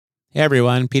Hey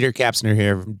everyone, Peter Kapsner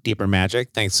here from Deeper Magic.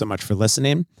 Thanks so much for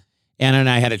listening. Anna and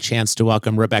I had a chance to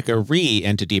welcome Rebecca Ree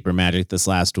into Deeper Magic this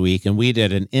last week, and we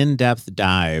did an in-depth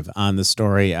dive on the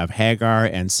story of Hagar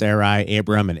and Sarai,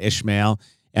 Abram and Ishmael.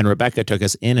 And Rebecca took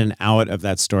us in and out of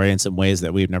that story in some ways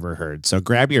that we've never heard. So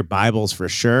grab your Bibles for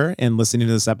sure in listening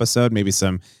to this episode, maybe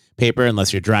some paper,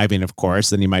 unless you're driving, of course,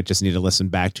 then you might just need to listen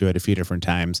back to it a few different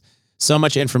times. So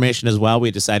much information as well, we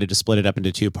decided to split it up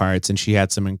into two parts, and she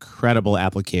had some incredible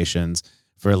applications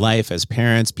for life as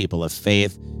parents, people of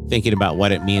faith, thinking about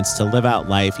what it means to live out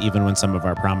life even when some of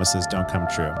our promises don't come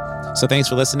true. So thanks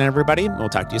for listening, everybody. We'll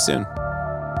talk to you soon.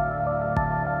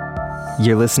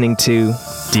 You're listening to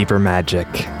Deeper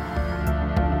Magic.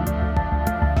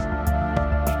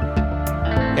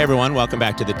 Hey everyone, welcome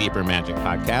back to the Deeper Magic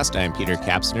Podcast. I'm Peter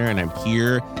Kapsner, and I'm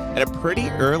here at a pretty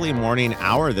early morning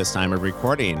hour this time of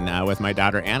recording with my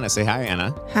daughter Anna. Say hi,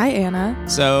 Anna. Hi, Anna.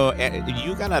 So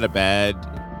you got out of bed,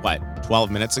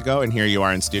 12 minutes ago, and here you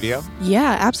are in studio?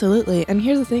 Yeah, absolutely. And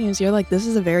here's the thing is you're like, this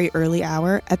is a very early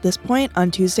hour. At this point,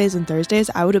 on Tuesdays and Thursdays,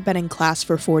 I would have been in class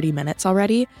for 40 minutes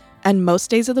already. And most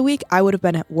days of the week, I would have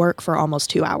been at work for almost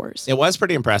 2 hours. It was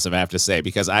pretty impressive, I have to say,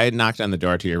 because I had knocked on the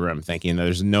door to your room thinking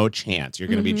there's no chance you're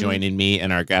going to be joining me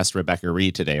and our guest, Rebecca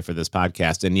Ree, today for this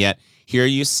podcast. And yet here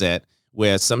you sit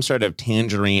with some sort of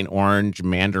tangerine, orange,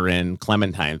 mandarin,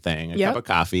 clementine thing, a cup of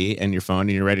coffee, and your phone,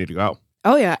 and you're ready to go.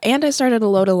 Oh, yeah. And I started a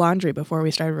load of laundry before we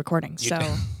started recording. So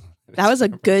that was a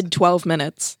good 12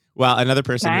 minutes. Well, another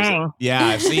person.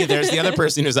 See, there's the other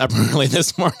person who's up early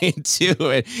this morning,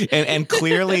 too, and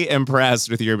clearly impressed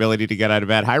with your ability to get out of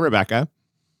bed. Hi, Rebecca.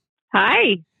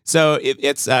 Hi. So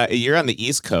it's you're on the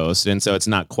East Coast, and so it's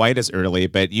not quite as early,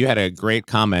 but you had a great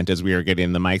comment as we were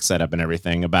getting the mic set up and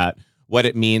everything about what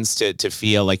it means to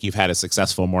feel like you've had a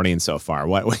successful morning so far.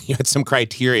 What you had some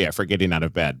criteria for getting out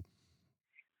of bed.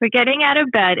 For getting out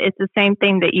of bed, it's the same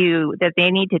thing that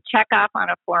they need to check off on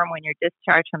a form when you're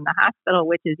discharged from the hospital,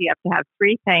 which is you have to have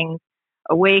three things: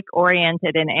 awake,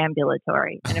 oriented, and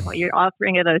ambulatory. And if you're all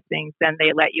three of those things, then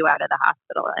they let you out of the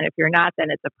hospital. And if you're not, then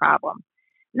it's a problem.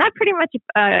 And that pretty much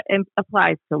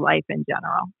applies to life in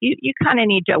general. You kind of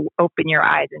need to open your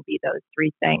eyes and be those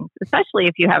three things, especially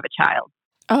if you have a child.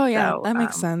 Oh yeah, that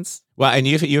makes sense. Well, and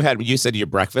you said you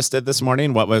breakfasted this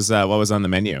morning. What was on the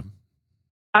menu?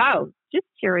 Oh, just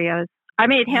Cheerios. I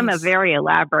made him a very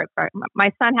elaborate.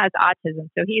 My son has autism,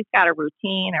 so he's got a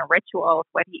routine, a ritual of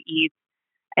what he eats.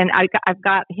 And I've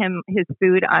got him his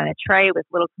food on a tray with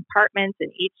little compartments,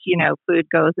 and each food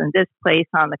goes in this place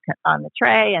on the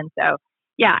tray. And so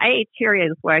I ate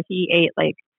Cheerios where he ate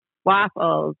like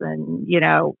waffles and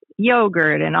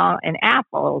yogurt and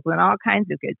apples and all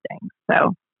kinds of good things.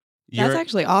 So. That's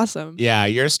actually awesome. Yeah,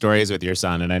 your stories with your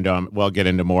son, and I know we'll get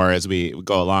into more as we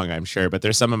go along, I'm sure, but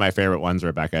there's some of my favorite ones,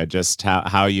 Rebecca, just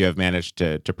how you have managed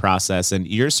to process, and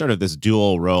you're sort of this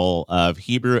dual role of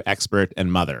Hebrew expert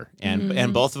and mother,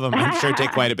 and both of them, I'm sure,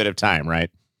 take quite a bit of time, right?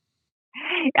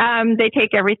 They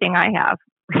take everything I have.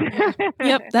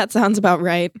 Yep, that sounds about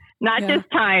right. Not just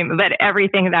time, but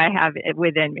everything that I have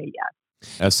within me, yes.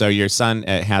 So your son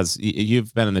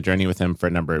you've been on the journey with him for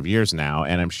a number of years now,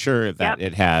 and I'm sure that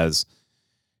it has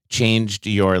changed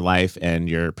your life and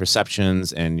your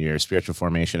perceptions and your spiritual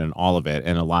formation and all of it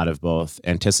in a lot of both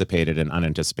anticipated and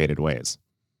unanticipated ways.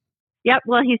 Yep.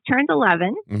 Well, he's turned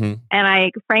 11,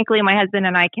 and frankly, my husband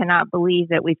and I cannot believe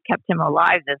that we've kept him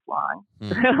alive this long,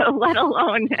 let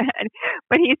alone,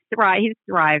 but he's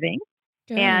thriving.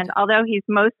 Good. And although he's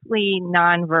mostly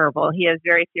nonverbal, he has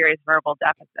very serious verbal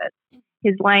deficits.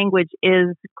 His language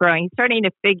is growing. He's starting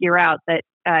to figure out that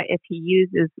if he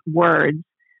uses words,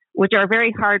 which are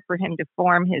very hard for him to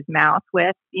form his mouth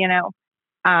with,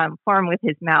 form with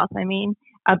his mouth,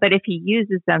 but if he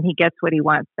uses them, he gets what he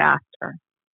wants faster.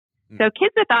 So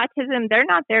kids with autism, they're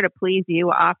not there to please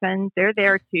you often. They're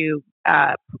there to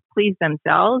please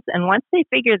themselves. And once they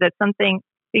figure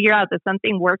out that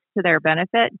something works to their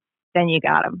benefit, then you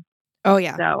got them. Oh,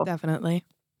 yeah, definitely.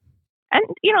 And,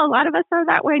 a lot of us are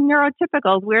that way,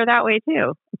 neurotypicals. We're that way,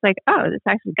 too. It's like, this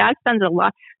actually, God spends a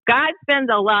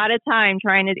lot of time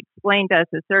trying to explain to us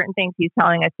that certain things he's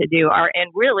telling us to do are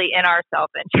really in our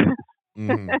self-interest.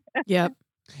 Yep. Yeah.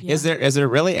 Is there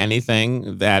really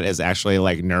anything that is actually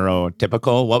like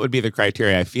neurotypical? What would be the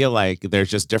criteria? I feel like there's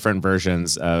just different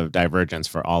versions of divergence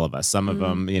for all of us. Some of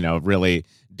them, really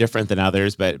different than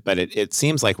others, but it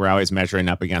seems like we're always measuring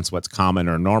up against what's common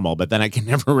or normal, but then I can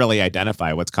never really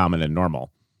identify what's common and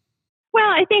normal. Well,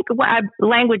 I think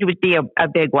language would be a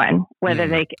big one, whether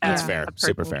that's fair,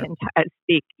 super fair. Can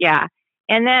speak. Yeah.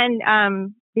 And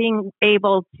then being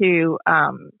able to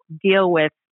deal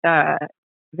with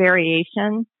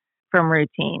variation from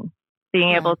routine.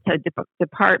 being able to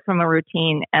depart from a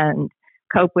routine and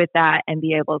cope with that and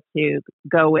be able to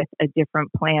go with a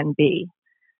different plan B,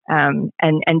 and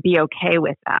be okay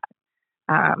with that.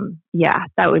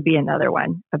 That would be another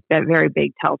one, a very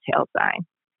big telltale sign.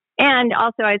 And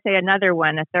also, I'd say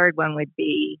a third one would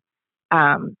be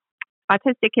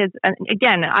autistic kids. And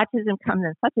again, autism comes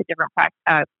in such a different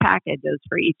packages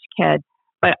for each kid.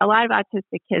 But a lot of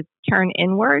autistic kids turn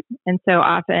inward, and so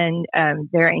often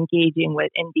they're engaging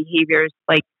in behaviors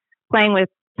like playing with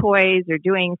toys or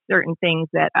doing certain things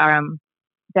that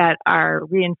are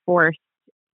reinforced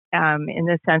in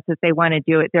the sense that they want to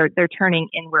do it. They're turning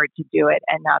inward to do it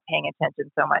and not paying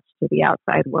attention so much to the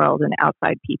outside world and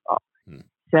outside people.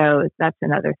 So that's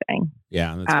another thing.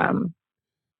 Yeah.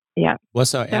 Yeah. Well,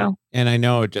 and I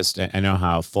know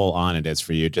how full on it is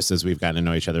for you, just as we've gotten to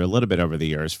know each other a little bit over the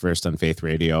years, first on Faith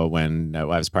Radio when I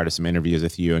was part of some interviews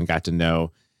with you and got to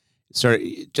know sort of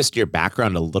just your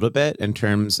background a little bit in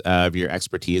terms of your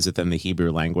expertise within the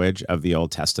Hebrew language of the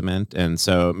Old Testament. And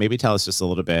so maybe tell us just a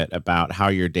little bit about how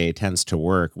your day tends to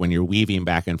work when you're weaving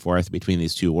back and forth between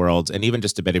these two worlds, and even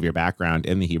just a bit of your background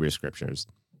in the Hebrew scriptures.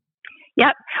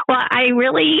 Yep. Well, I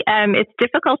really, it's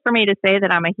difficult for me to say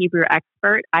that I'm a Hebrew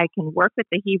expert. I can work with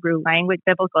the Hebrew language,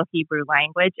 biblical Hebrew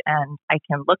language, and I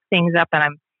can look things up,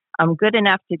 and I'm good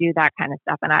enough to do that kind of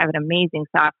stuff. And I have an amazing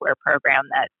software program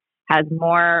that has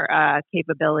more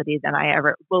capability than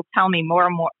will tell me more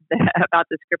and more about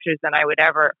the scriptures than I would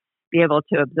ever be able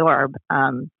to absorb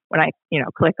when I,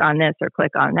 click on this or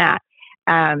click on that.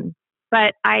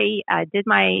 But I did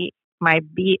my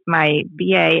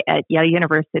BA at Yale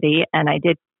University, and I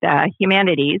did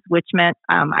humanities, which meant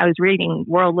I was reading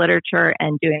world literature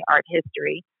and doing art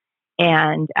history.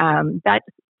 And that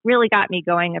really got me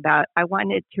going I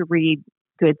wanted to read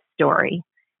good story.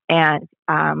 And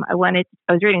I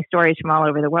was reading stories from all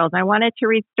over the world, and I wanted to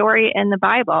read story in the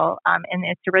Bible in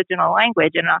its original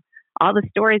language. And all the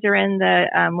stories are in the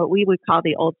what we would call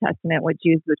the Old Testament, what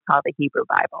Jews would call the Hebrew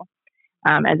Bible,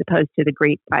 as opposed to the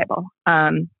Greek Bible.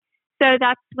 So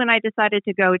that's when I decided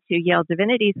to go to Yale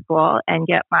Divinity School and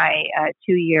get my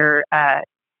 2-year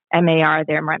MAR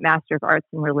there, my Master of Arts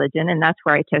in Religion, and that's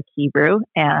where I took Hebrew,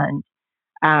 and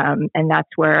that's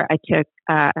where I took.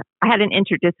 I had an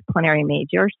interdisciplinary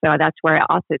major, so that's where I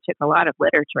also took a lot of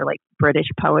literature, like British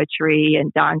poetry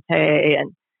and Dante,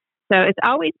 and so it's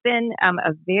always been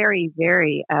a very,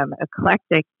 very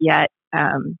eclectic yet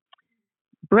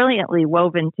brilliantly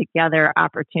woven together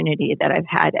opportunity that I've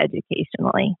had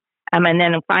educationally. And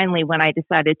then finally, when I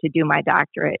decided to do my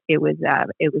doctorate, I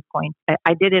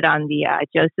did it on the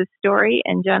Joseph story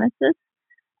in Genesis,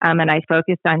 and I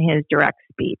focused on his direct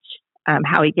speech,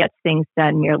 how he gets things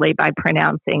done merely by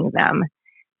pronouncing them,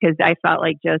 because I felt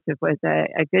like Joseph was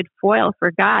a good foil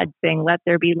for God, saying, "Let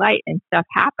there be light," and stuff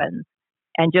happens.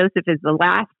 And Joseph is the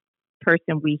last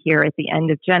person we hear at the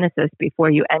end of Genesis before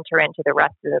you enter into the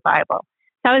rest of the Bible.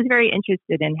 So I was very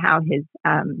interested in how his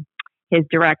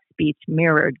direct speech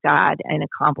mirrored God and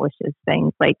accomplishes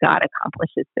things like God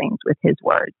accomplishes things with his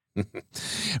words.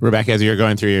 Rebecca, as you're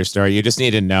going through your story, you just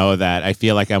need to know that I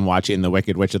feel like I'm watching The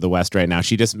Wicked Witch of the West right now.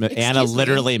 Anna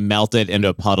literally melted into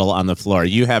a puddle on the floor.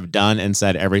 You have done and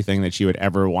said everything that she would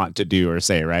ever want to do or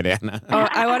say, right, Anna? Oh,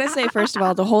 I want to say, first of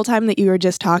all, the whole time that you were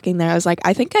just talking there, I was like,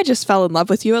 I think I just fell in love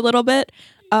with you a little bit.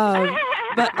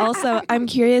 But also, I'm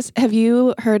curious, have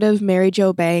you heard of Mary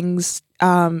Jo Bang's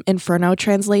Inferno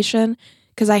translation?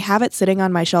 Because I have it sitting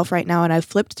on my shelf right now, and I've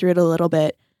flipped through it a little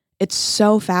bit. It's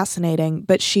so fascinating,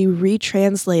 but she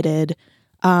retranslated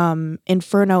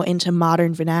Inferno into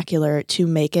modern vernacular to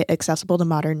make it accessible to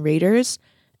modern readers,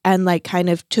 and kind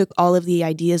of took all of the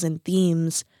ideas and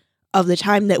themes of the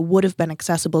time that would have been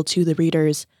accessible to the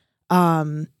readers,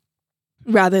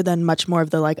 rather than much more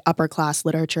of the upper class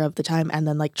literature of the time, and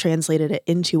then translated it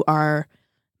into our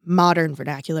modern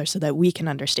vernacular so that we can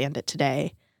understand it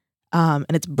today. And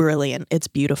it's brilliant. It's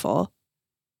beautiful.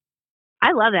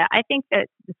 I love that. I think that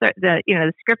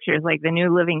the scriptures, like the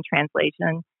New Living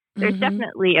Translation, there's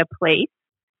definitely a place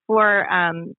for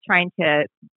trying to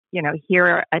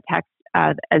hear a text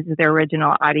as their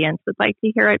original audience would like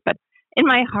to hear it. But in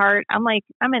my heart, I'm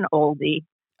an oldie.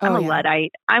 I'm a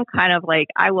Luddite. I'm kind of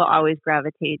I will always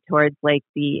gravitate towards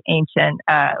the ancient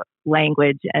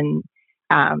language and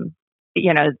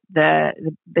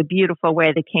the beautiful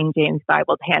way the King James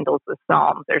Bible handles the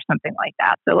Psalms or something like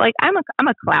that. So I'm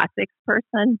a classics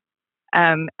person,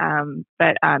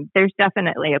 but there's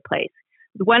definitely a place.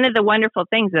 One of the wonderful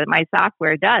things that my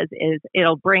software does is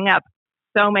it'll bring up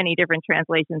so many different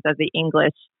translations of the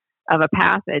English of a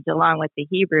passage along with the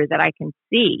Hebrew that I can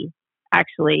see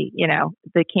actually,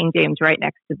 the King James right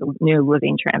next to the New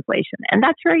Living Translation. And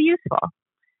that's very useful.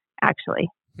 actually.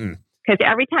 Because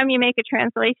every time you make a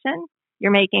translation,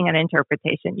 you're making an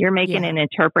interpretation. You're making an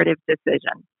interpretive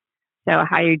decision. So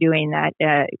how you're doing that,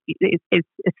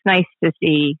 it's nice to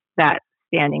see that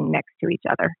standing next to each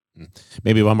other.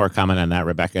 Maybe one more comment on that,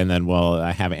 Rebecca, and then we'll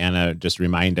have Anna just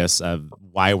remind us of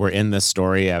why we're in this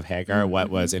story of Hagar, what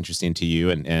was interesting to you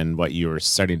and what you were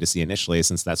starting to see initially,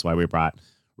 since that's why we brought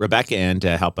Rebecca in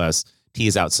to help us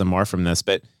tease out some more from this.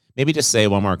 But maybe just say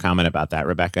one more comment about that,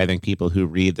 Rebecca. I think people who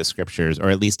read the scriptures, or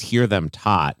at least hear them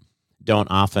taught,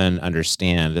 don't often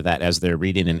understand that as they're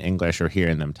reading in English or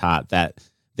hearing them taught, that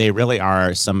they really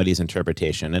are somebody's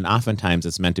interpretation. And oftentimes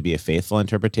it's meant to be a faithful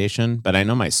interpretation. But I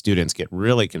know my students get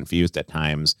really confused at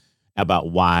times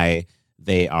about why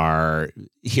they are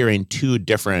hearing two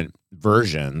different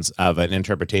versions of an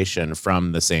interpretation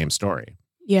from the same story.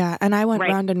 Yeah. And I went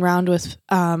round and round with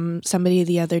somebody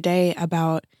the other day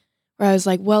about where I was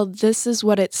like, well, this is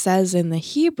what it says in the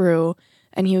Hebrew.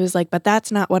 And he was like, but that's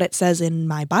not what it says in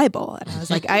my Bible. And I was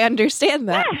like, I understand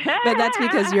that, but that's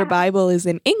because your Bible is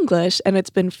in English and it's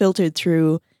been filtered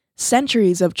through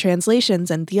centuries of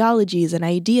translations and theologies and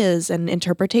ideas and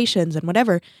interpretations and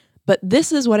whatever. But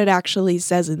this is what it actually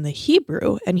says in the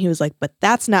Hebrew. And he was like, but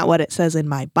that's not what it says in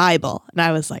my Bible. And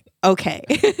I was like, okay.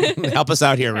 Help us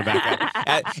out here, Rebecca.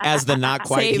 As the not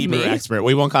quite Hebrew expert.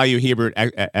 We won't call you Hebrew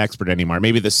expert anymore.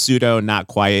 Maybe the pseudo, not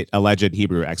quite alleged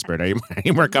Hebrew expert. Are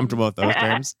you more comfortable with those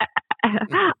terms?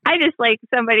 I just like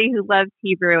somebody who loves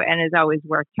Hebrew and is always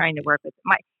trying to work with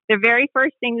it. The very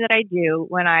first thing that I do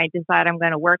when I decide I'm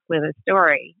going to work with a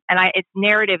story, and it's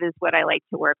narrative is what I like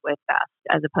to work with best,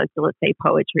 as opposed to, let's say,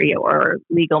 poetry or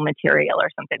legal material or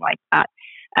something like that,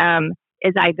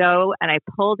 is I go and I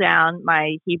pull down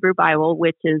my Hebrew Bible,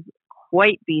 which is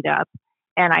quite beat up,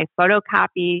 and I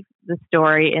photocopy the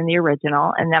story in the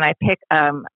original, and then I pick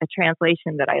a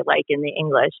translation that I like in the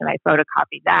English, and I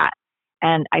photocopy that,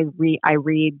 and I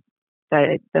read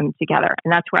them together.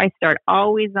 And that's where I start,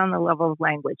 always on the level of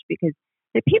language, because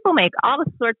the people make all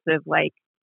sorts of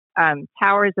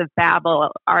Towers of Babel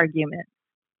arguments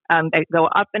that go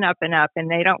up and up and up,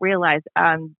 and they don't realize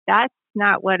that's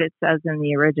not what it says in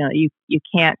the original. You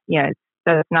can't,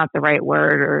 that's not the right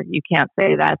word, or you can't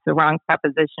say that's the wrong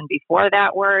preposition before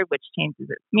that word, which changes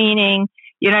its meaning.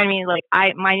 You know what I mean?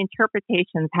 My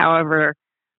interpretations, however,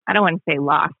 I don't want to say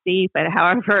lofty, but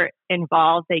however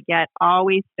involved they get,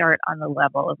 always start on the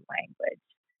level of language.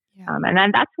 Yeah. And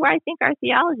then that's where I think our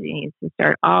theology needs to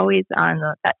start, always on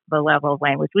the level of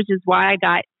language, which is why I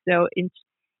got so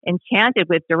enchanted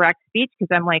with direct speech,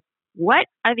 because I'm like, what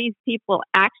are these people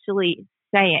actually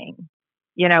saying?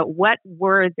 What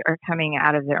words are coming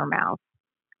out of their mouth?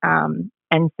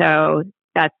 And so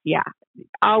that's,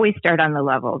 always start on the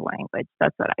level of language.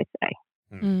 That's what I say.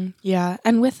 Yeah.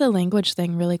 And with the language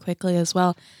thing really quickly as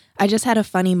well, I just had a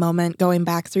funny moment going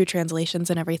back through translations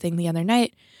and everything the other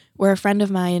night where a friend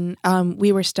of mine,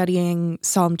 we were studying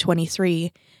Psalm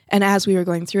 23. And as we were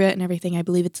going through it and everything, I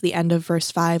believe it's the end of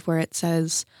verse 5 where it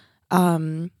says,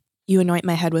 you anoint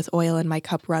my head with oil and my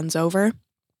cup runs over.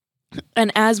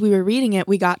 And as we were reading it,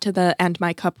 we got to the "and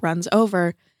my cup runs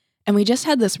over." And we just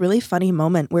had this really funny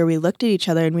moment where we looked at each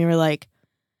other and we were like,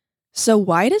 so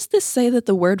why does this say that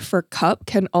the word for cup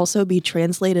can also be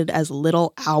translated as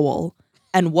little owl?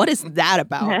 And what is that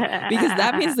about? Because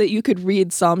that means that you could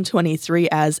read Psalm 23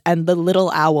 as, and the little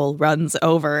owl runs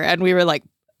over. And we were like,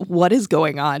 what is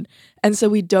going on? And so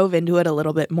we dove into it a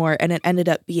little bit more, and it ended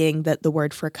up being that the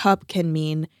word for cup can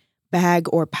mean bag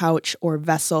or pouch or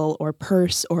vessel or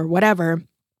purse or whatever.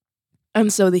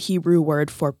 And so the Hebrew word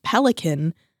for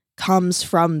pelican comes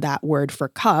from that word for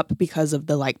cup because of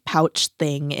the pouch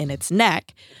thing in its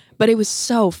neck. But it was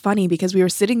so funny because we were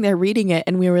sitting there reading it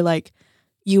and we were like,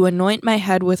 you anoint my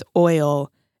head with oil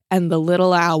and the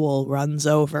little owl runs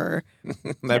over.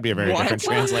 That'd be a very different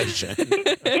translation.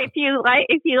 If you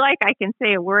like, I can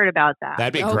say a word about that.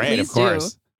 That'd be great, of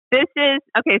course. This is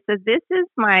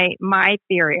my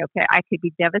theory. Okay, I could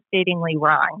be devastatingly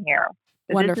wrong here.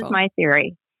 Wonderful. This is my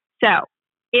theory. So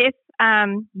if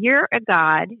you're a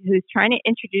God who's trying to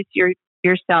introduce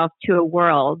yourself to a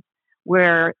world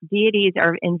where deities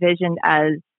are envisioned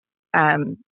as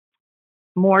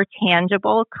more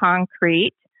tangible,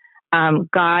 concrete,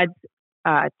 gods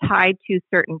tied to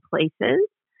certain places,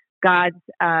 gods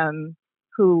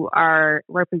who are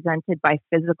represented by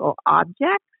physical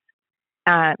objects.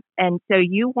 And so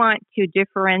you want to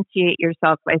differentiate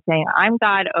yourself by saying, I'm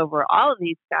God over all of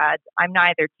these gods. I'm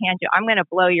neither tangible. I'm going to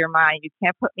blow your mind. You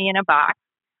can't put me in a box.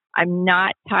 I'm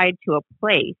not tied to a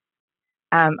place.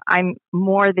 I'm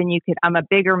more than you could. I'm a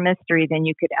bigger mystery than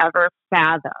you could ever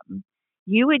fathom.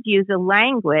 You would use a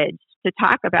language to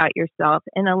talk about yourself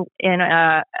in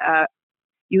a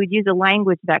you would use a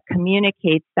language that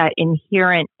communicates that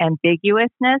inherent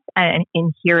ambiguousness and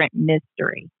inherent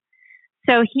mystery.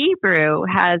 So Hebrew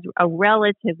has a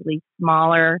relatively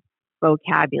smaller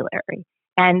vocabulary,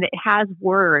 and it has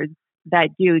words that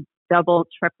do double,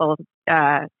 triple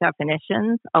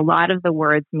definitions. A lot of the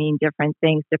words mean different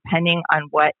things depending on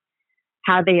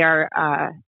how they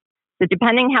are. So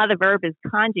depending how the verb is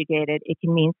conjugated, it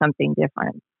can mean something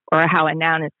different, or how a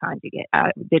noun is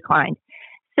declined.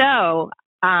 So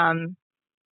I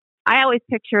always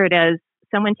picture it as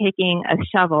someone taking a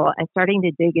shovel and starting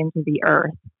to dig into the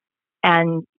earth.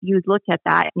 And you'd look at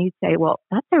that and you'd say, well,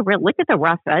 look at the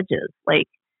rough edges. Like,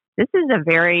 this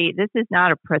is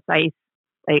not a precise,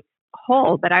 like,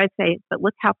 hole, but I would say, but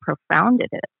look how profound it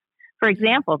is. For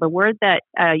example, the word that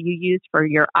you use for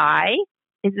your eye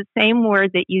is the same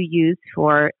word that you use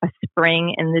for a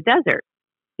spring in the desert,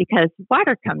 because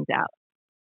water comes out.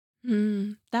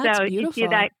 That's so beautiful. You see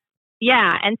that?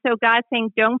 Yeah. And so God's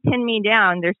saying, don't pin me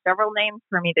down. There's several names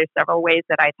for me. There's several ways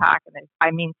that I talk.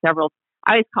 And several.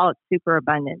 I always call it super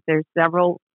abundant. There's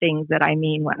several things that I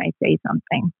mean when I say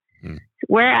something.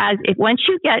 Whereas once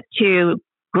you get to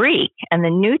Greek and the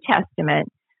New Testament,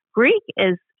 Greek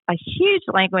is a huge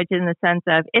language in the sense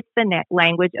of it's the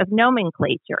language of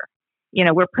nomenclature.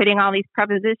 We're putting all these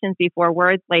prepositions before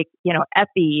words like,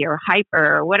 epi or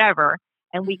hyper or whatever,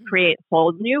 and we create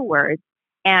whole new words.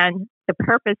 And the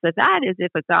purpose of that is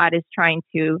if a God is trying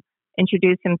to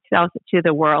introduce himself to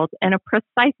the world in a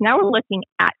precise, now we're looking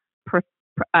at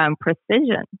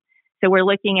precision. So we're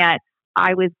looking at,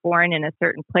 I was born in a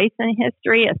certain place in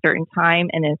history, a certain time,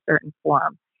 and in a certain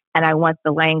form. And I want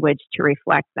the language to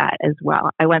reflect that as well.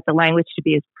 I want the language to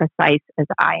be as precise as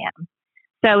I am.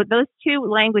 So those two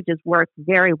languages work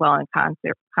very well in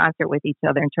concert with each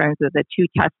other in terms of the two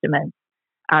testaments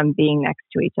being next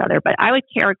to each other. But I would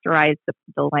characterize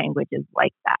the languages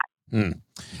like that.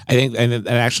 I think, and it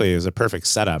actually is a perfect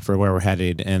setup for where we're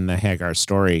headed in the Hagar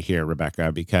story here,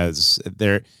 Rebecca, because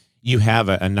you have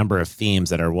a number of themes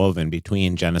that are woven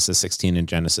between Genesis 16 and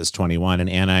Genesis 21. And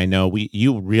Anna, I know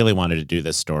you really wanted to do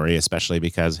this story, especially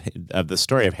because of the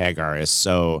story of Hagar is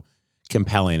so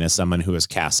compelling as someone who was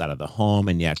cast out of the home,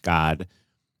 and yet God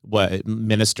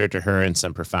ministered to her in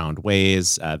some profound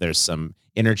ways. There's some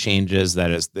interchanges that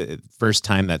is the first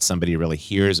time that somebody really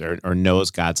hears or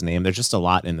knows God's name. There's just a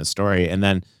lot in the story. And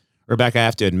then, Rebecca, I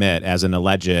have to admit, as an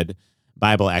alleged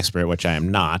Bible expert, which I am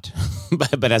not,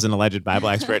 but as an alleged Bible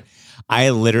expert,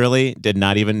 I literally did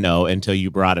not even know until you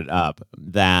brought it up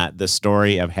that the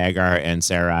story of Hagar and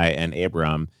Sarai and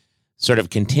Abram sort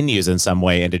of continues in some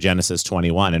way into Genesis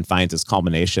 21 and finds its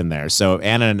culmination there. So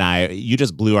Anna and I, you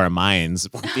just blew our minds.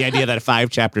 The idea that 5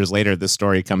 chapters later, this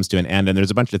story comes to an end and there's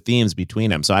a bunch of themes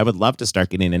between them. So I would love to start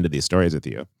getting into these stories with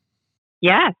you.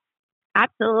 Yes,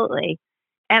 absolutely.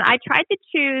 And I tried to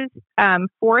choose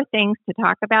 4 things to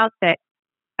talk about that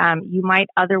you might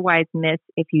otherwise miss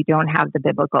if you don't have the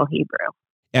biblical Hebrew.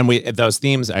 And those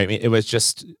themes, I mean, it was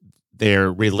just,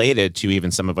 they're related to even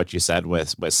some of what you said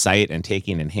with sight and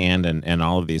taking in hand and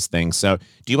all of these things. So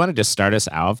do you want to just start us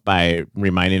out by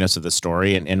reminding us of the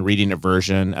story and reading a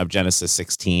version of Genesis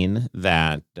 16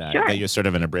 that you're sort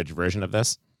of an abridged version of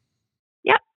this?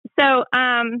 Yep. So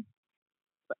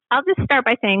I'll just start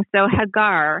by saying, so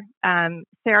Hagar,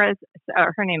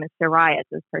 her name is Sarai at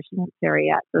this person,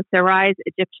 Sarai. So Sarai's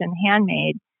Egyptian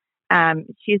handmaid,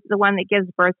 she's the one that gives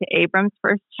birth to Abram's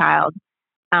first child.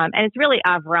 And it's really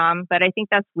Avram, but I think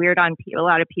that's weird on a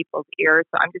lot of people's ears,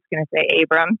 so I'm just going to say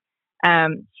Abram.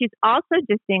 She's also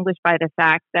distinguished by the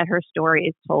fact that her story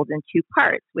is told in 2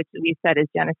 parts, which we said is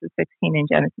Genesis 16 and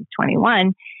Genesis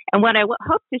 21. And what I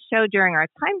hope to show during our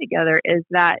time together is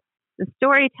that the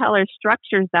storyteller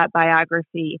structures that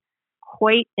biography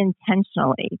quite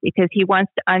intentionally because he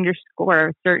wants to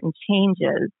underscore certain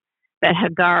changes that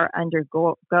Hagar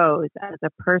undergoes as a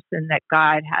person that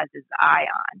God has his eye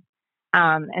on.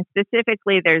 And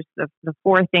specifically, there's the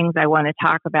 4 things I want to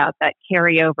talk about that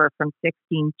carry over from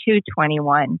 16 to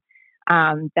 21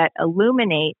 that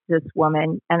illuminate this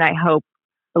woman, and I hope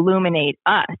illuminate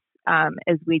us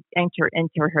as we enter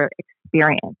into her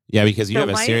experience. Yeah, because you have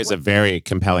a series of very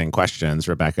compelling questions,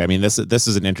 Rebecca. I mean, this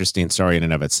is an interesting story in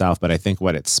and of itself, but I think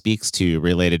what it speaks to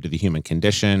related to the human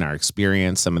condition, our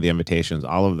experience, some of the invitations,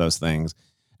 all of those things.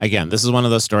 Again, this is one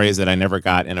of those stories that I never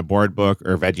got in a board book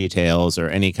or VeggieTales or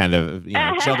any kind of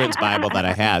children's Bible that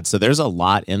I had. So there's a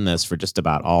lot in this for just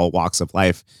about all walks of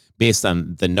life based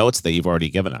on the notes that you've already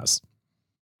given us.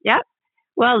 Yep.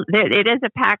 Well, it is a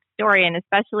packed story, and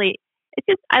especially,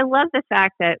 I love the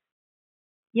fact that,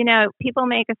 people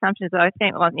make assumptions. I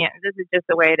think, this is just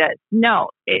the way it is. No,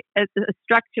 it's a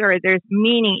structure. There's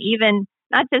meaning. Even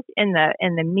not just in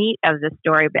the meat of the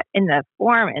story, but in the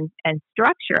form and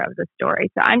structure of the story.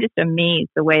 So I'm just amazed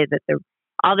the way that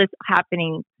all this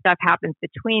stuff happens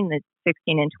between the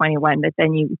 16 and 21, but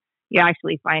then you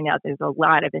actually find out there's a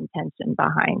lot of intention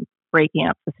behind breaking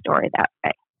up the story that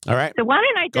way. All right. So why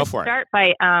don't I just start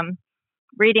by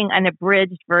reading an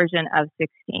abridged version of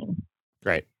 16.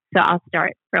 Great. So I'll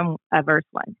start from verse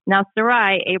 1. Now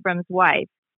Sarai, Abram's wife,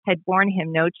 had borne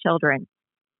him no children,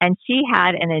 and she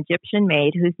had an Egyptian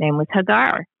maid whose name was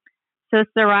Hagar. So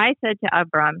Sarai said to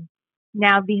Abram,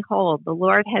 "Now behold, the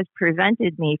Lord has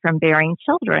prevented me from bearing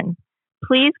children.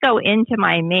 Please go into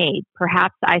my maid.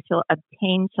 Perhaps I shall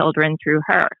obtain children through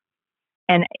her."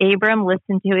 And Abram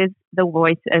listened to the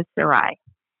voice of Sarai.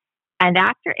 And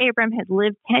after Abram had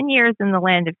lived 10 years in the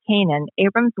land of Canaan,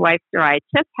 Abram's wife Sarai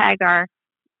took Hagar,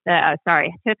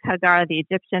 the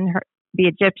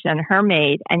Egyptian, her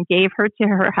maid, and gave her to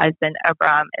her husband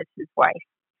Abram as his wife.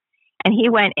 And he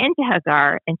went into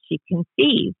Hagar, and she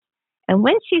conceived. And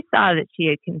when she saw that she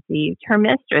had conceived, her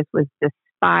mistress was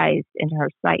despised in her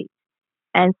sight.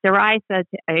 And Sarai said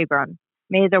to Abram,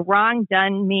 "May the wrong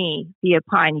done me be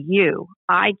upon you.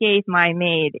 I gave my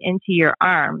maid into your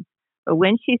arms, but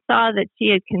when she saw that she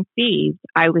had conceived,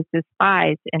 I was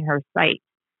despised in her sight.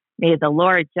 May the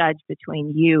Lord judge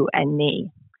between you and me."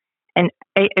 And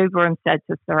Abram said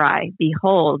to Sarai,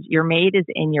 "Behold, your maid is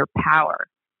in your power.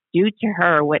 Do to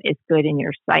her what is good in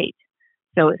your sight."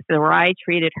 So Sarai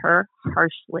treated her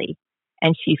harshly,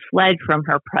 and she fled from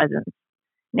her presence.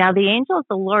 Now the angel of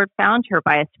the Lord found her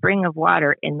by a spring of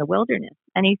water in the wilderness.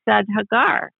 And he said,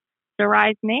 "Hagar,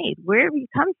 Sarai's maid, where have you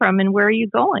come from and where are you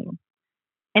going?"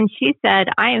 And she said,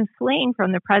 "I am fleeing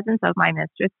from the presence of my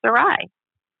mistress Sarai."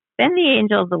 Then the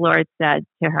angel of the Lord said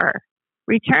to her,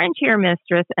 "Return to your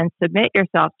mistress and submit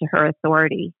yourself to her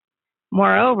authority."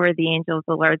 Moreover, the angel of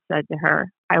the Lord said to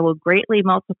her, "I will greatly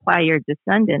multiply your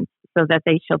descendants so that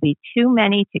they shall be too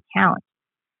many to count."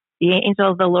 The angel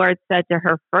of the Lord said to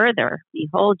her further,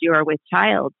 "Behold, you are with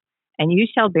child, and you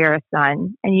shall bear a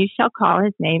son, and you shall call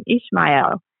his name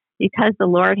Ishmael, because the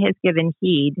Lord has given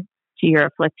heed to your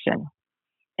affliction.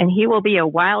 And he will be a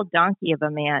wild donkey of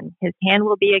a man. His hand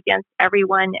will be against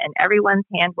everyone, and everyone's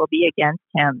hand will be against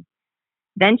him."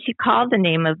 Then she called the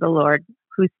name of the Lord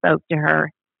who spoke to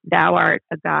her, "Thou art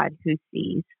a God who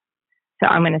sees." So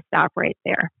I'm going to stop right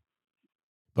there.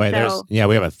 Boy, we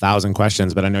have 1,000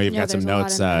 questions, but I know you've got some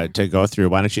notes to go through.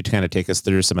 Why don't you kind of take us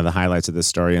through some of the highlights of this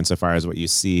story insofar as what you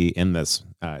see in this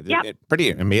pretty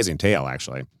amazing tale,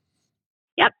 actually.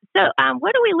 Yep. So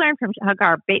what do we learn from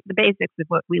Hagar? The basics of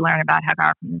what we learn about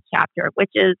Hagar from this chapter,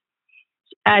 which is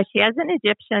she's an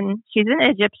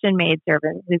Egyptian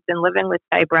maidservant who's been living with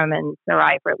Abram and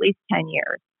Sarai for at least 10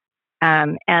 years.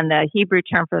 And the Hebrew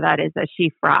term for that is a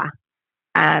shifra.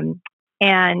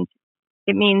 And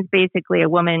it means basically a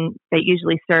woman that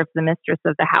usually serves the mistress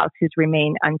of the house who's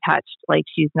remained untouched, like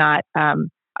she's not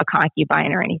a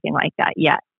concubine or anything like that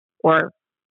yet, or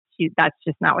that's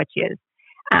just not what she is.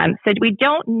 So we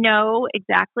don't know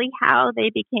exactly how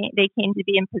they came to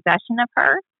be in possession of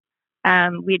her.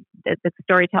 The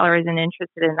storyteller isn't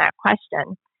interested in that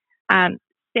question.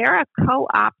 Sarah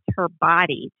co-opts her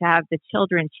body to have the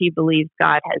children she believes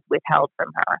God has withheld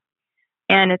from her.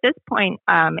 And at this point,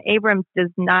 Abram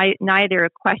does neither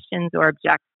questions or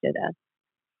objects to this.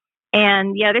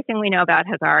 And the other thing we know about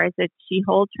Hagar is that she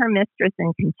holds her mistress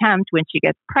in contempt when she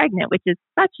gets pregnant, which is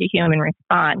such a human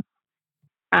response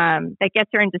that gets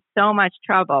her into so much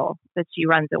trouble that she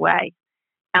runs away.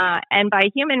 And by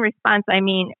human response, I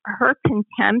mean her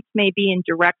contempt may be in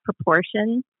direct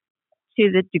proportion to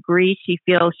the degree she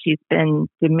feels she's been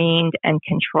demeaned and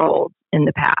controlled in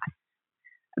the past.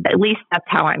 At least that's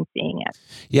how I'm seeing it.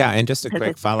 Yeah, and just a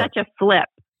quick follow-up. Such a flip.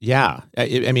 Yeah.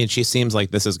 I mean, she seems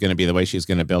like this is going to be the way she's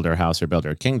going to build her house or build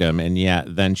her kingdom, and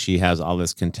yet then she has all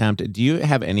this contempt. Do you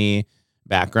have any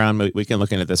background? We can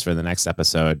look into this for the next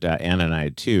episode, Anna and I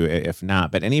too, if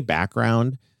not, but any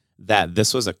background that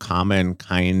this was a common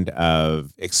kind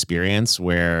of experience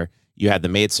where you had the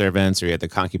maidservants or you had the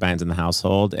concubines in the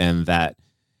household, and that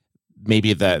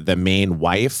maybe the main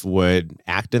wife would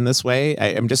act in this way?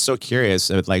 I'm just so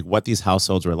curious of like what these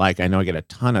households were like. I know I get a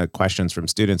ton of questions from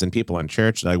students and people in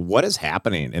church, like what is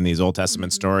happening in these Old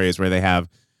Testament stories where they have,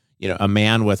 a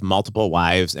man with multiple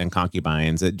wives and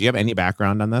concubines. Do you have any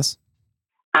background on this?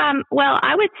 Well,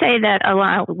 I would say that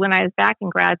when I was back in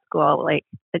grad school, like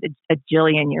a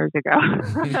jillion years ago,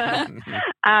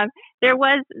 there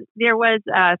was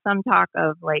some talk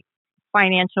of like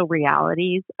financial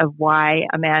realities of why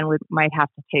a man might have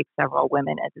to take several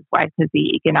women as his wife, because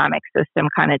the economic system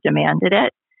kind of demanded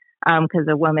it, because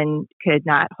a woman could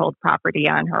not hold property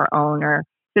on her own or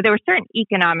So there were certain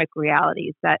economic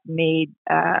realities that made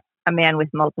a man with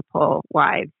multiple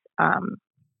wives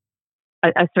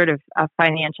a sort of a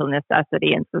financial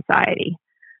necessity in society.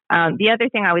 The other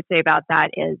thing I would say about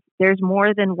that is there's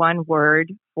more than one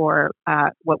word for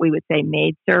what we would say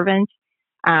maidservant.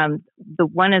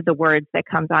 One of the words that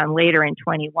comes on later in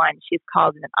 21, she's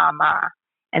called an amma,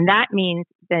 and that means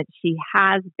that she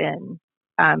has been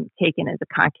taken as a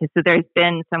concubine. So there's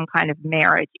been some kind of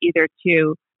marriage, either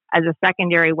as a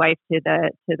secondary wife to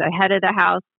the head of the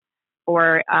house,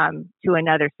 or to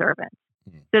another servant.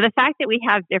 So the fact that we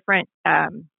have different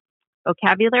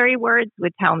vocabulary words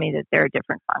would tell me that there are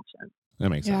different functions. That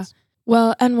makes sense.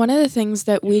 Well, and one of the things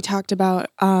that we talked about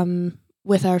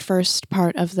with our first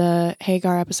part of the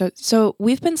Hagar episode, so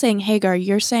we've been saying Hagar,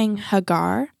 you're saying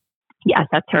Hagar? Yes,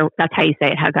 that's her. That's how you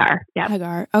say it, Hagar. Yeah.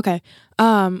 Hagar. Okay.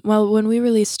 Well, when we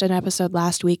released an episode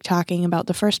last week talking about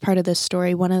the first part of this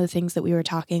story, one of the things that we were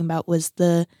talking about was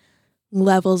the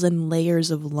levels and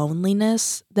layers of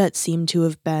loneliness that seem to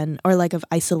have been, or like of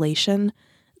isolation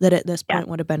that at this point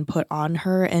would have been put on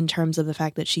her, in terms of the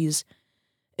fact that she's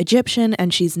Egyptian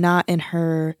and she's not in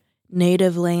her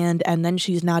native land, and then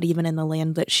she's not even in the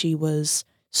land that she was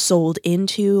sold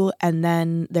into, and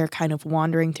then they're kind of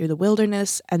wandering through the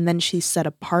wilderness, and then she's set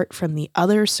apart from the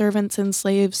other servants and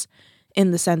slaves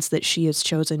in the sense that she is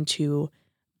chosen to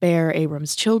bear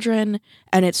Abram's children.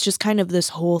 And it's just kind of this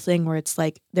whole thing where it's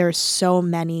like there's so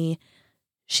many,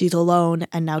 she's alone,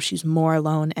 and now she's more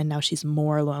alone, and now she's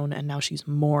more alone, and now she's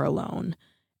more alone.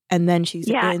 And then she's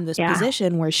in this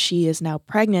position where she is now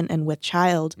pregnant and with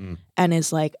child, and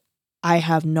is like, I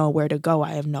have nowhere to go.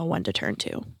 I have no one to turn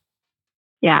to.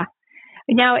 Yeah.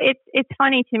 Now it's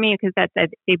funny to me because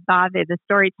the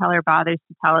storyteller bothers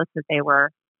to tell us that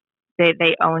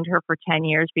they owned her for 10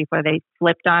 years before they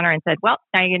flipped on her and said, well,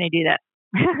 now you're going to do this.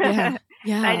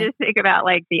 Yeah. I just think about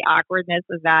like the awkwardness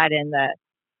of that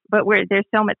but where there's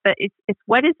so much, but it's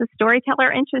what is the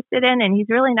storyteller interested in? And he's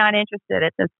really not interested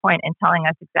at this point in telling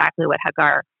us exactly what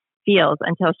Hagar feels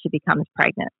until she becomes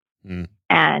pregnant.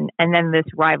 And then this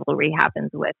rivalry happens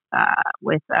with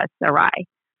Sarai.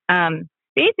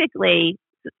 Basically,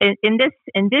 in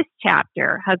this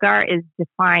chapter, Hagar is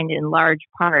defined in large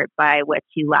part by what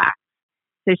she lacks.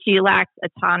 So she lacks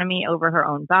autonomy over her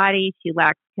own body. She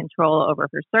lacks control over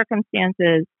her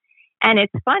circumstances. And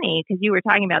it's funny because you were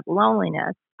talking about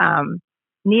loneliness.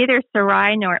 Neither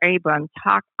Sarai nor Abram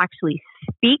actually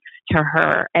speaks to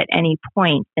her at any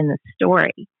point in the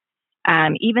story.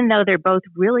 Even though they're both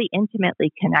really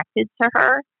intimately connected to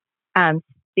her,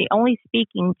 the only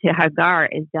speaking to Hagar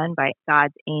is done by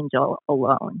God's angel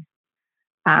alone.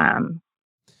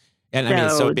 And I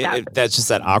mean, that's just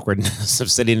that awkwardness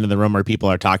of sitting in the room where people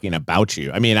are talking about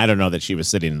you. I mean, I don't know that she was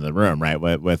sitting in the room, right,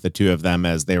 with the two of them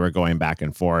as they were going back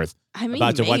and forth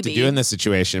what to do in this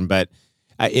situation. But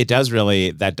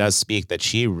that does speak that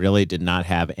she really did not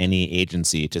have any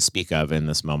agency to speak of in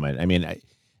this moment. I mean,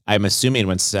 I'm assuming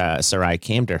when Sarai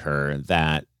came to her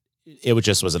that it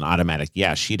was an automatic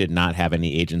yes. She did not have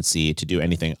any agency to do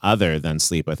anything other than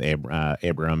sleep with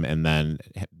Abram and then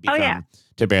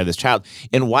to bear this child.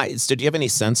 And why? So, do you have any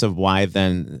sense of why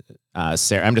then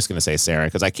Sarah? I'm just going to say Sarah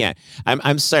because I can't.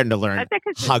 I'm starting to learn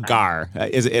Hagar. Do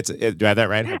I have that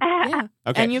right? Yeah.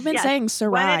 Okay. And you've been saying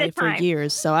Sarai for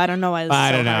years, so I don't know why.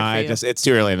 I don't know. It's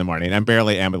too early in the morning. I'm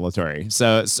barely ambulatory.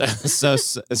 So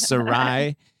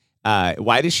Sarai.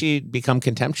 Why does she become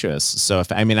contemptuous? So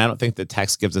I don't think the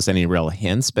text gives us any real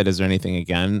hints, but is there anything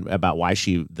again about why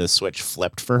the switch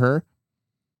flipped for her?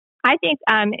 I think,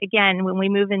 again, when we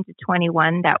move into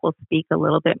 21, that will speak a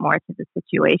little bit more to the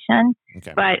situation.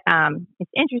 Okay. But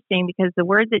it's interesting because the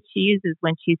word that she uses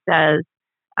when she says,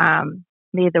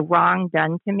 may the wrong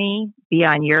done to me be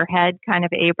on your head, kind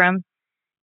of Abram,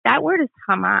 that word is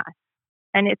Hamas.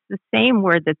 And it's the same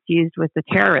word that's used with the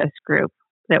terrorist group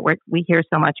that we hear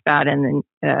so much about in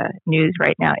the news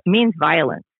right now. It means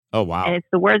violence. Oh, wow. And it's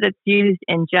the word that's used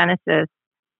in Genesis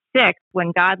 6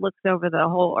 when God looks over the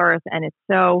whole earth and it's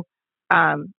so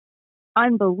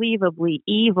unbelievably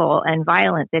evil and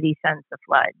violent that he sends the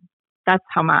flood. That's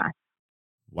Hamas.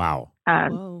 Wow.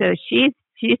 So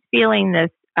she's feeling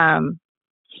this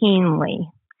keenly.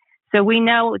 So we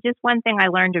know just one thing I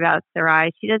learned about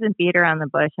Sarai, she doesn't beat around the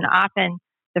bush. And often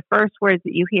the first words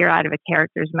that you hear out of a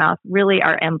character's mouth really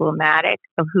are emblematic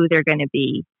of who they're going to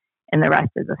be in the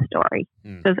rest of the story.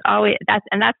 So it's always that's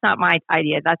not my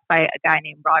idea. That's by a guy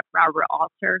named Robert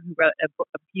Alter, who wrote a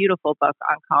beautiful book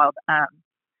called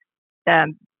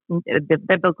the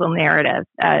Biblical Narrative.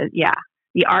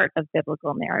 The Art of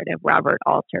Biblical Narrative. Robert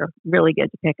Alter, really good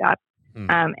to pick up.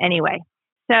 Anyway,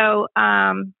 so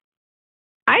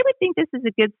I would think this is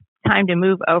a good time to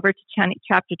move over to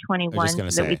chapter 21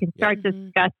 so that we can start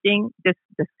discussing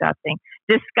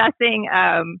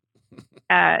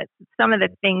some of the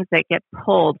things that get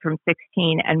pulled from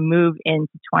 16 and move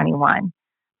into 21.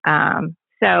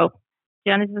 So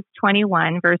Genesis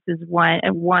 21, verses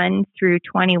 1 through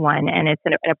 21, and it's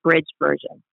an abridged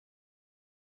version.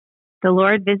 The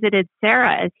Lord visited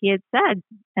Sarah as he had said,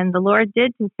 and the Lord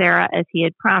did to Sarah as he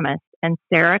had promised. And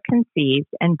Sarah conceived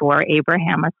and bore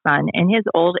Abraham a son in his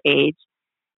old age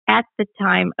at the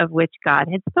time of which God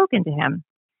had spoken to him.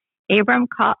 Abraham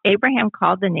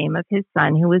called the name of his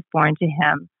son who was born to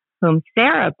him, whom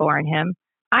Sarah bore him,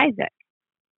 Isaac.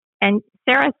 And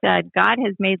Sarah said, God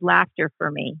has made laughter for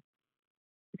me,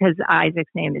 because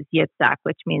Isaac's name is Yitzhak,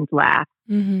 which means laugh.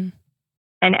 Mm-hmm.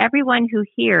 And everyone who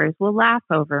hears will laugh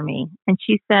over me. And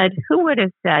she said, who would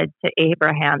have said to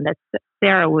Abraham that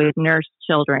Sarah would nurse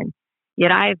children?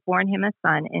 Yet I have borne him a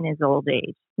son in his old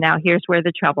age. Now here's where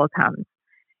the trouble comes.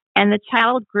 And the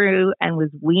child grew and was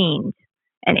weaned.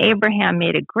 And Abraham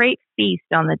made a great feast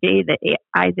on the day that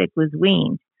Isaac was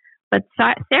weaned. But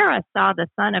Sarah saw the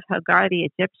son of Hagar the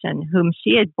Egyptian, whom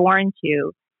she had borne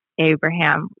to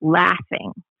Abraham,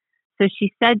 laughing. So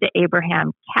she said to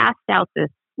Abraham, cast out this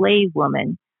slave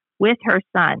woman with her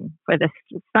son, for the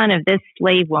son of this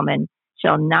slave woman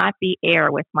shall not be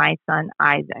heir with my son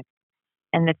Isaac.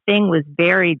 And the thing was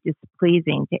very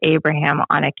displeasing to Abraham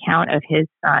on account of his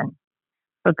son.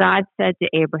 But God said to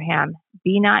Abraham,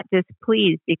 be not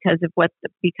displeased because of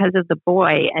the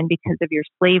boy and because of your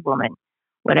slave woman.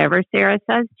 Whatever Sarah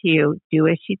says to you, do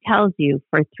as she tells you,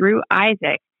 for through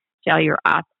Isaac shall your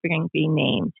offspring be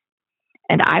named.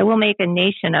 And I will make a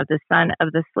nation of the son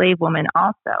of the slave woman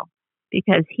also,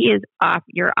 because he is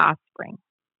your offspring.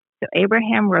 So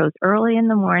Abraham rose early in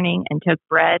the morning and took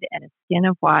bread and a skin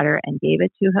of water and gave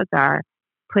it to Hagar,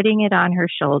 putting it on her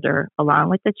shoulder along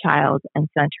with the child, and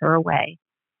sent her away.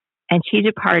 And she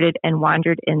departed and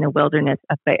wandered in the wilderness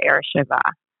of Beersheba.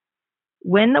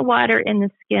 When the water in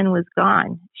the skin was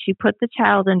gone, she put the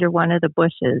child under one of the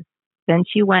bushes. Then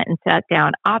she went and sat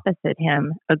down opposite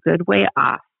him, a good way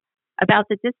off, about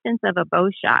the distance of a bow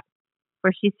shot,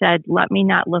 for she said, let me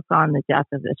not look on the death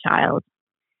of the child.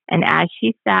 And as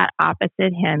she sat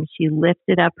opposite him, she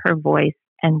lifted up her voice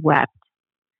and wept.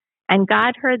 And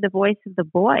God heard the voice of the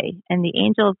boy, and the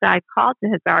angel of God called to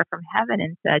Hagar from heaven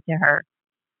and said to her,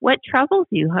 what troubles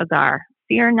you, Hagar?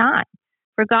 Fear not,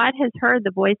 for God has heard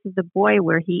the voice of the boy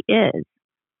where he is.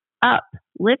 Up,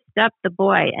 lift up the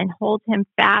boy and hold him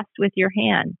fast with your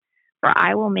hand, for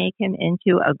I will make him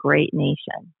into a great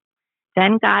nation.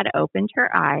 Then God opened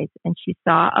her eyes, and she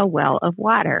saw a well of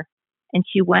water. And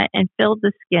she went and filled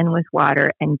the skin with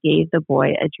water and gave the boy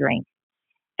a drink.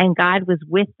 And God was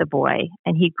with the boy,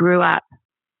 and he grew up,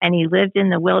 and he lived in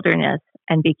the wilderness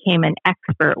and became an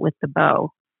expert with the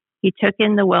bow. He lived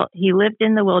in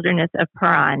the wilderness of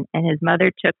Paran, and his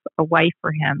mother took a wife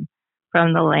for him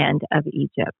from the land of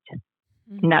Egypt.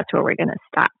 Mm-hmm. And that's where we're going to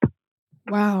stop.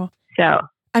 Wow. So,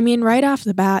 I mean, right off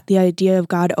the bat, the idea of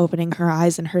God opening her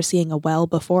eyes and her seeing a well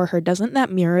before her, doesn't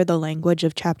that mirror the language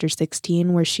of chapter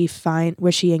 16, where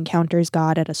she encounters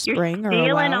God at a spring or a well?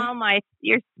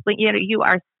 You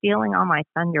are stealing all my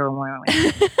thunder.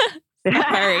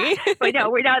 Sorry. But no,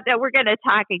 we're not. We're going to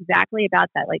talk exactly about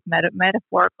that, like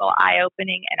metaphorical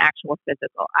eye-opening and actual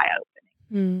physical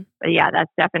eye-opening. But yeah,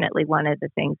 that's definitely one of the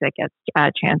things that gets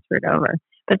transferred over.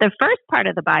 But the first part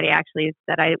of the body actually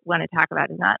that I want to talk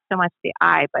about is not so much the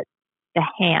eye, but the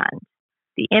hand,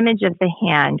 the image of the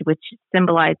hand, which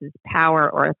symbolizes power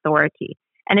or authority.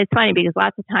 And it's funny because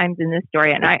lots of times in this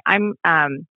story, and I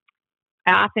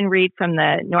often read from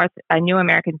the New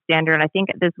American Standard, and I think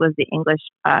this was the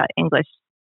English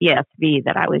ESV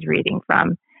that I was reading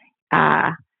from,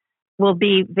 will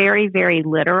be very, very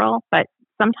literal. But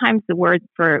sometimes the word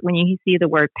for when you see the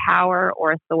word power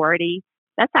or authority,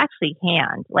 that's actually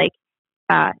hand. Like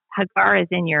Hagar is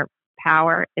in your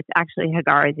power, it's actually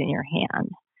Hagar is in your hand.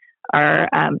 Or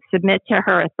submit to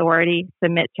her authority,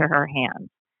 submit to her hand.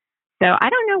 So I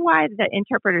don't know why the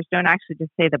interpreters don't actually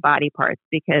just say the body parts,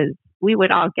 because we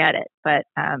would all get it. But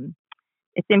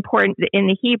it's important. In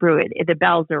the Hebrew, the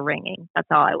bells are ringing. That's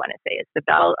all I want to say. It's the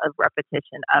bell of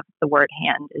repetition of the word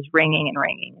hand is ringing and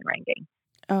ringing and ringing.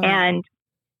 Oh. And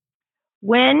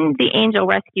when the angel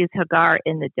rescues Hagar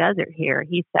in the desert here,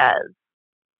 he says,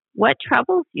 what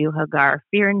troubles you, Hagar?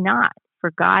 Fear not,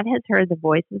 for God has heard the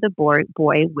voice of the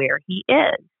boy where he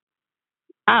is.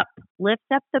 Up, lift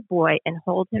up the boy and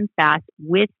hold him fast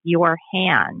with your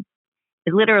hand.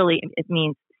 It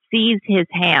means seize his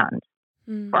hand,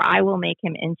 for I will make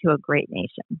him into a great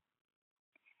nation.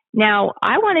 Now,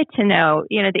 I wanted to know,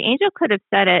 the angel could have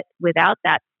said it without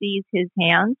that, seize his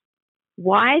hands.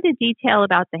 Why the detail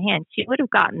about the hand? She would have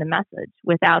gotten the message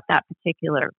without that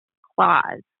particular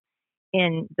clause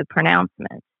in the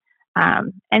pronouncement.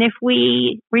 And if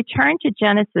we return to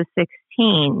Genesis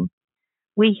 16,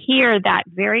 we hear that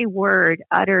very word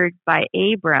uttered by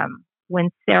Abram when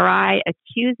Sarai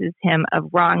accuses him of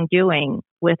wrongdoing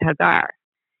with Hagar.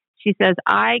 She says,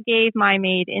 I gave my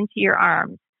maid into your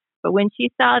arms, but when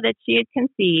she saw that she had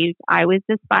conceived, I was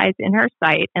despised in her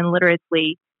sight. And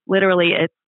literally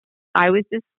it's, I was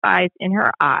despised in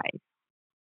her eyes.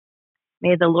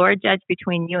 May the Lord judge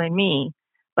between you and me.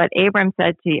 But Abram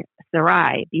said to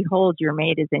Sarai, behold, your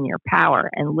maid is in your power.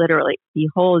 And literally,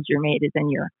 behold, your maid is in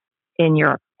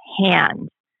your hand.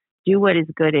 Do what is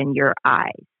good in your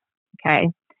eyes. Okay.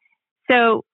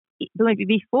 So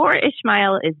before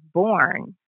Ishmael is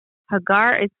born,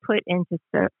 Hagar is put into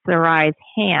Sarai's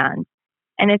hand,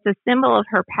 and it's a symbol of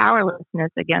her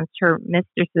powerlessness against her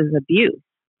mistress's abuse.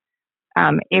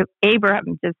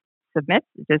 Abram just submits,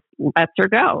 just lets her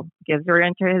go, gives her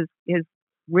into his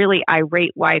really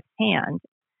irate wife's hand.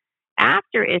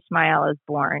 After Ishmael is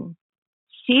born,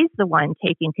 she's the one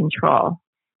taking control.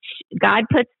 God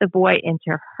puts the boy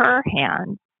into her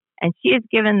hand, and she is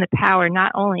given the power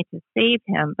not only to save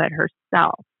him, but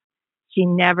herself. She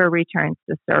never returns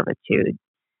to servitude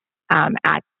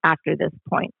after this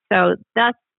point. So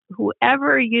thus,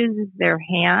 whoever uses their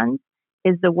hand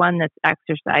is the one that's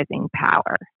exercising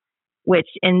power, which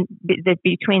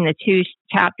between the two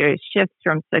chapters shifts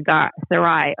from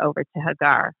Sarai over to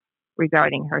Hagar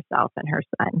regarding herself and her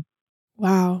son.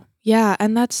 Wow. Yeah.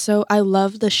 And I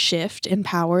love the shift in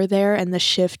power there and the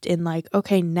shift in like,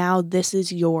 okay, now this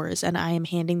is yours and I am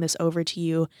handing this over to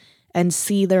you. And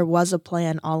see, there was a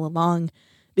plan all along,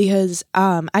 because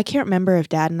I can't remember if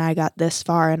Dad and I got this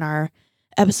far in our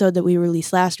episode that we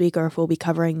released last week or if we'll be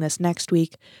covering this next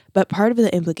week. But part of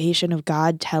the implication of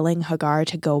God telling Hagar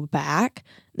to go back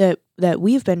that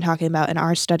we've been talking about in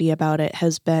our study about it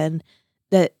has been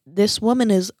that this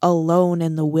woman is alone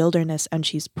in the wilderness and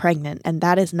she's pregnant. And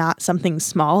that is not something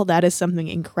small. That is something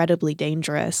incredibly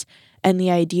dangerous. And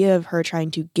the idea of her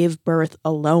trying to give birth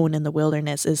alone in the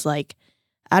wilderness is like,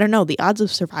 I don't know, the odds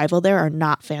of survival there are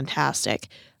not fantastic.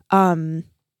 And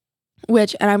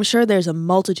I'm sure there's a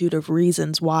multitude of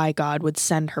reasons why God would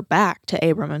send her back to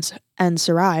Abram and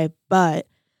Sarai, but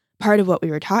part of what we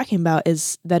were talking about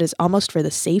is that is almost for the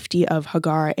safety of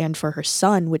Hagar and for her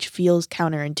son, which feels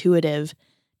counterintuitive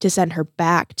to send her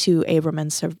back to Abram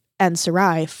and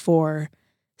Sarai for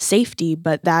safety,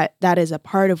 but that is a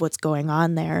part of what's going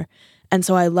on there. And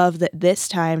so I love that this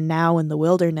time now in the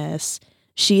wilderness,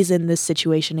 she's in this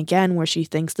situation again where she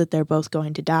thinks that they're both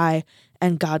going to die,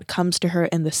 and God comes to her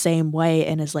in the same way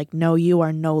and is like, no, you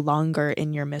are no longer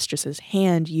in your mistress's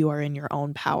hand. You are in your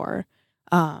own power.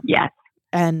 Yes.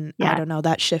 And yes. I don't know,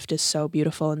 that shift is so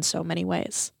beautiful in so many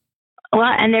ways. Well,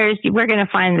 and we're going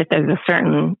to find that there's a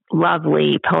certain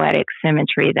lovely poetic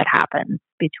symmetry that happens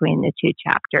between the two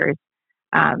chapters,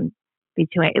 as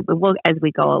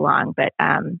we go along. But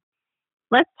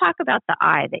let's talk about the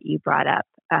eye that you brought up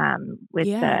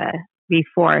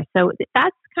before. So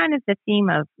that's kind of the theme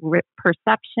of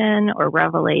perception or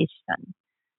revelation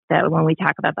that when we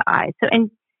talk about the eye. So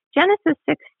in Genesis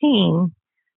 16,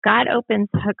 God opens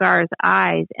Hagar's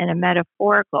eyes in a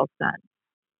metaphorical sense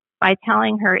by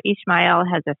telling her Ishmael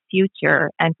has a future,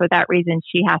 and for that reason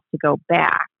she has to go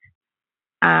back,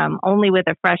 only with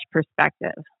a fresh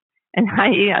perspective. And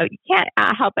you can't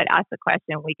help but ask the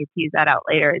question. We could tease that out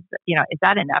later. Is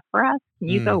that enough for us? Can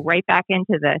you go right back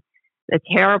into the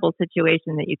terrible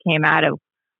situation that you came out of,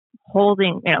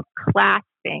 holding,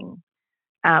 clasping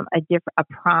a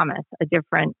promise, a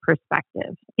different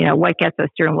perspective? What gets us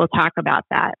through, and we'll talk about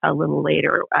that a little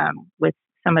later with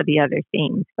some of the other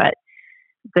themes. But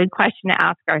good question to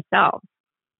ask ourselves.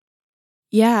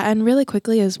 Yeah, and really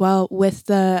quickly as well with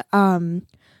the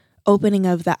opening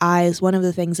of the eyes, one of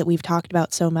the things that we've talked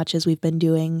about so much as we've been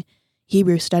doing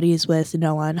Hebrew studies with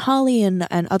Noah and Holly and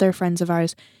other friends of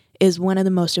ours is one of the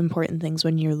most important things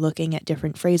when you're looking at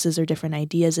different phrases or different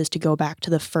ideas is to go back to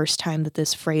the first time that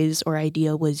this phrase or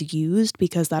idea was used,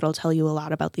 because that'll tell you a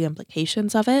lot about the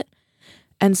implications of it.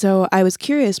 And so I was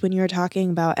curious when you were talking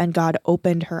about, and God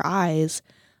opened her eyes,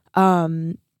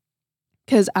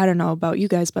 because I don't know about you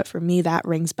guys, but for me, that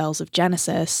rings bells of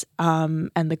Genesis and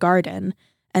the garden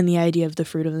and the idea of the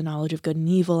fruit of the knowledge of good and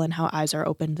evil and how eyes are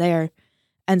opened there.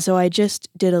 And so I just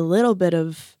did a little bit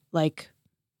of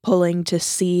pulling to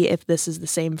see if this is the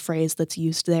same phrase that's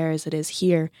used there as it is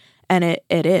here. And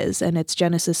it is. And it's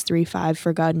Genesis 3:5,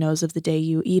 for God knows of the day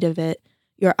you eat of it,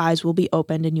 your eyes will be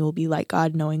opened and you will be like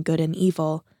God, knowing good and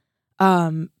evil.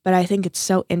 But I think it's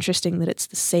so interesting that it's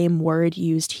the same word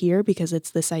used here, because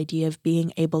it's this idea of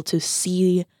being able to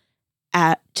see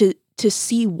to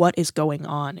see what is going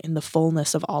on in the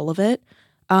fullness of all of it.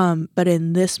 But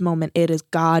in this moment, it is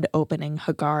God opening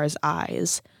Hagar's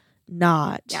eyes,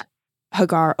 not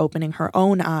Hagar opening her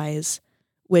own eyes,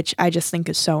 which I just think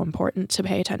is so important to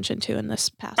pay attention to in this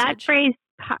passage.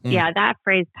 That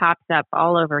phrase pops up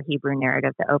all over Hebrew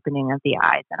narrative, the opening of the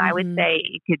eyes. And I would say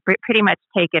you could pretty much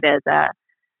take it as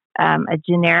a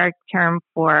generic term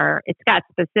for, it's got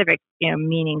specific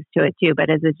meanings to it too, but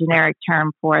as a generic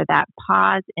term for that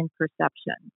pause in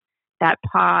perception, that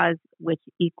pause which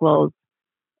equals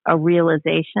a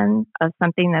realization of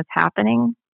something that's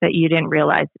happening that you didn't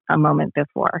realize a moment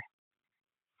before.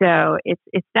 So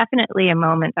it's definitely a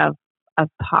moment of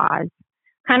pause,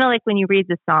 kind of like when you read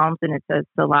the Psalms and it says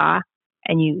Salah,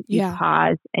 and you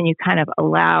pause and you kind of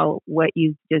allow what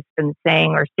you've just been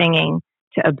saying or singing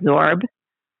to absorb.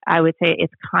 I would say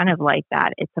it's kind of like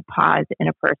that. It's a pause in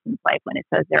a person's life when it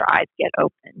says their eyes get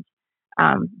opened.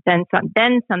 Then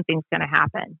something's going to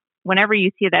happen. Whenever you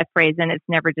see that phrase, and it's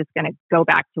never just going to go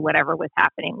back to whatever was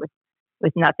happening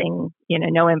with nothing,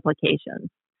 no implications.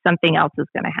 Something else is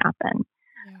going to happen.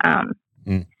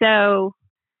 So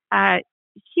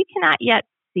she cannot yet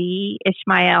see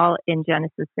Ishmael in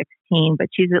Genesis 16, but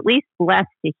she's at least blessed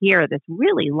to hear this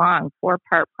really long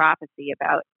 4-part prophecy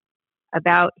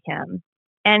about him.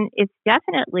 And it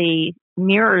definitely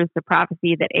mirrors the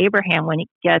prophecy that Abraham when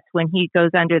he goes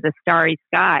under the starry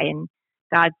sky and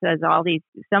God says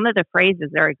some of the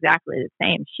phrases are exactly the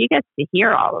same. She gets to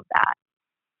hear all of that.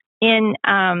 And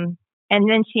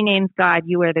then she names God,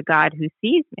 "You are the God who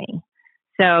sees me."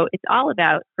 So it's all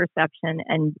about perception.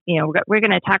 And, we're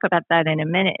going to talk about that in a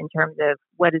minute in terms of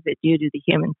what does it do to the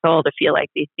human soul to feel like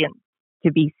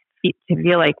to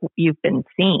feel like you've been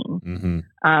seen.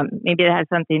 Maybe it has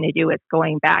something to do with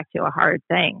going back to a hard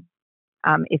thing.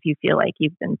 If you feel like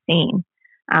you've been seen.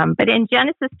 But in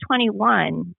Genesis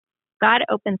 21, God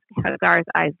opens Hagar's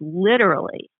eyes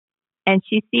literally, and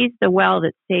she sees the well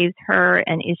that saves her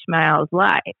and Ishmael's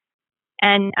life.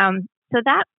 And so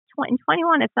that in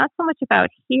 21, it's not so much about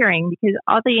hearing, because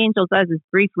all the angel does is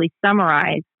briefly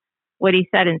summarize what he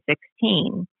said in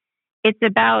 16. It's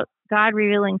about God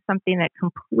revealing something that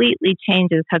completely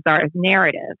changes Hagar's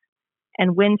narrative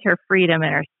and wins her freedom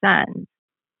and her sons.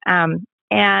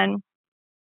 And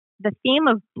the theme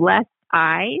of blessed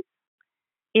eyes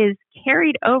is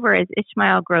carried over as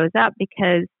Ishmael grows up,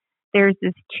 because there's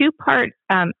this 2-part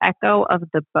echo of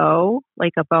the bow,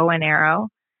 like a bow and arrow.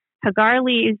 Hagar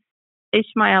leaves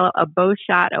Ishmael a bow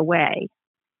shot away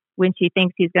when she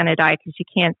thinks he's going to die, because she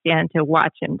can't stand to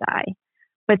watch him die.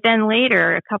 But then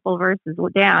later, a couple verses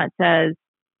down, it says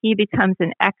he becomes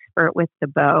an expert with the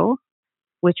bow,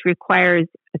 which requires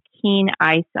a keen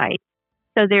eyesight.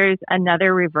 So there's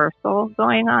another reversal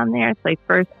going on there. It's like,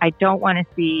 first, I don't want to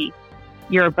see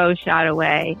you're a bow shot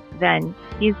away. Then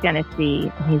he's going to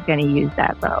see, and he's going to use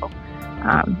that bow.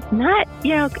 I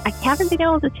haven't been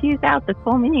able to tease out the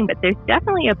full meaning, but there's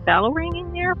definitely a bell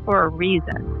ringing there for a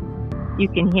reason. You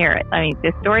can hear it. I mean,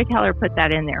 the storyteller put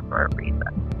that in there for a reason.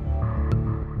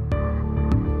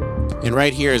 And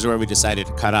right here is where we decided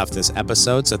to cut off this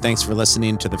episode. So thanks for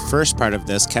listening to the first part of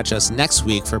this. Catch us next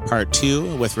week for part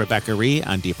 2 with Rebecca Ree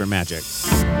on Deeper Magic.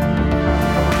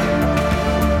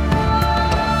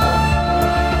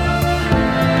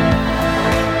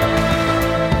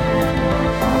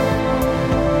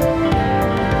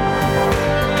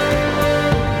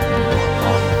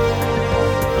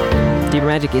 Deeper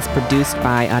Magic is produced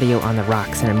by Audio on the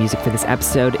Rocks, and our music for this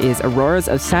episode is Auroras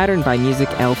of Saturn by Music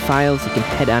L Files. You can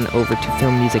head on over to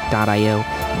filmmusic.io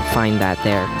and find that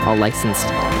there, all licensed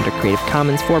under Creative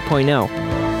Commons 4.0,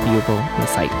 viewable on the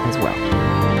site as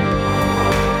well.